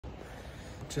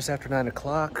Just after 9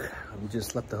 o'clock, we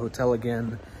just left the hotel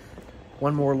again.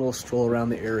 One more little stroll around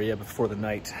the area before the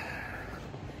night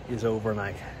is over and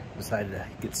I decided to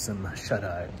get some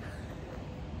shut-eye.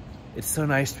 It's so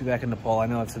nice to be back in Nepal. I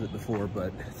know I've said it before,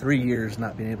 but 3 years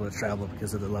not being able to travel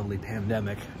because of the lovely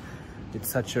pandemic. It's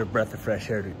such a breath of fresh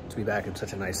air to be back in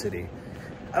such a nice city.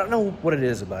 I don't know what it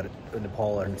is about it in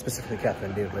Nepal, and specifically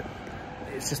Kathmandu, but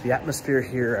it's just the atmosphere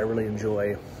here I really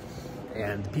enjoy,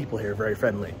 and the people here are very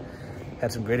friendly.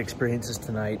 Had some great experiences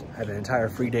tonight. Had an entire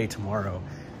free day tomorrow.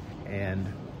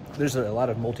 And there's a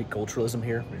lot of multiculturalism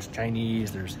here. There's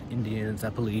Chinese, there's Indians,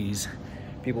 Nepalese,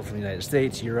 people from the United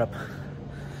States, Europe,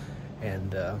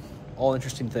 and all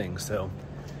interesting things. So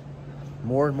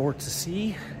more and more to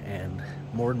see and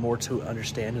more to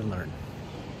understand and learn.